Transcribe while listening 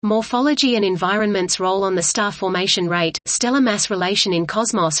Morphology and Environment's Role on the Star Formation Rate, Stellar Mass Relation in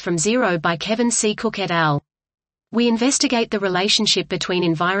Cosmos from Zero by Kevin C. Cook et al. We investigate the relationship between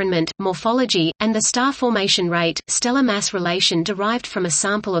environment, morphology, and the star formation rate, stellar mass relation derived from a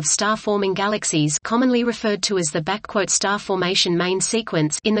sample of star-forming galaxies commonly referred to as the "star formation main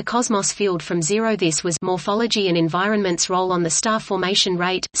sequence" in the cosmos field from zero. This was Morphology and Environment's Role on the Star Formation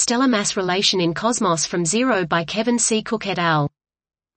Rate, Stellar Mass Relation in Cosmos from Zero by Kevin C. Cook et al.